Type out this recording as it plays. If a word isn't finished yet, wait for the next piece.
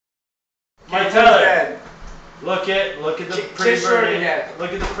My Tyler. Look at the pretty birdie.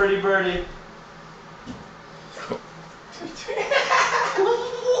 Look at the pretty birdie.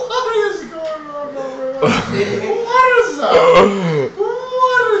 What is going on over there? What is that?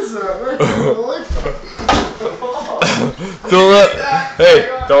 What is that? Don't let. Hey,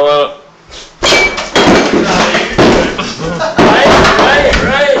 don't let.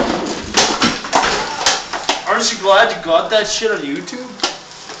 Right. Aren't you glad you got that shit on YouTube?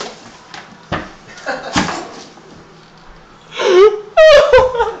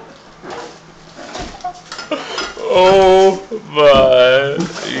 Oh my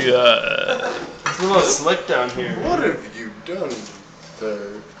god. It's a little slick down here. What have you done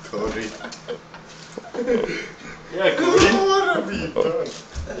there, Cody? Yeah, Cody. What have you done?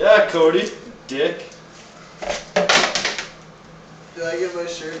 Yeah, Cody. Dick. Do I get my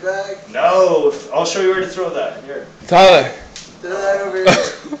shirt back? No. I'll show you where to throw that. Here. Tyler. Throw that over here.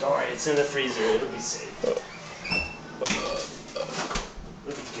 Don't worry, it's in the freezer. It'll be safe. Look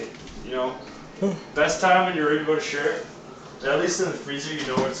at the kid. You know, best time when you're ready to go to shirt, at least in the freezer you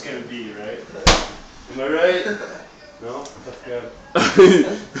know what it's going to be, right? Am I right? No? Yeah.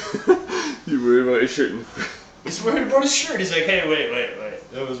 You worried about your shirt? He's worried about his shirt. He's like, hey, wait.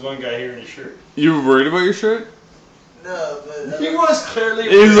 There was one guy here in his shirt. You were worried about your shirt? No, but... He was clearly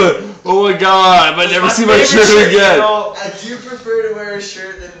He's like, oh my god, I might never see my shirt again. I do prefer to wear a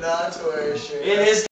shirt than not to wear a shirt. In his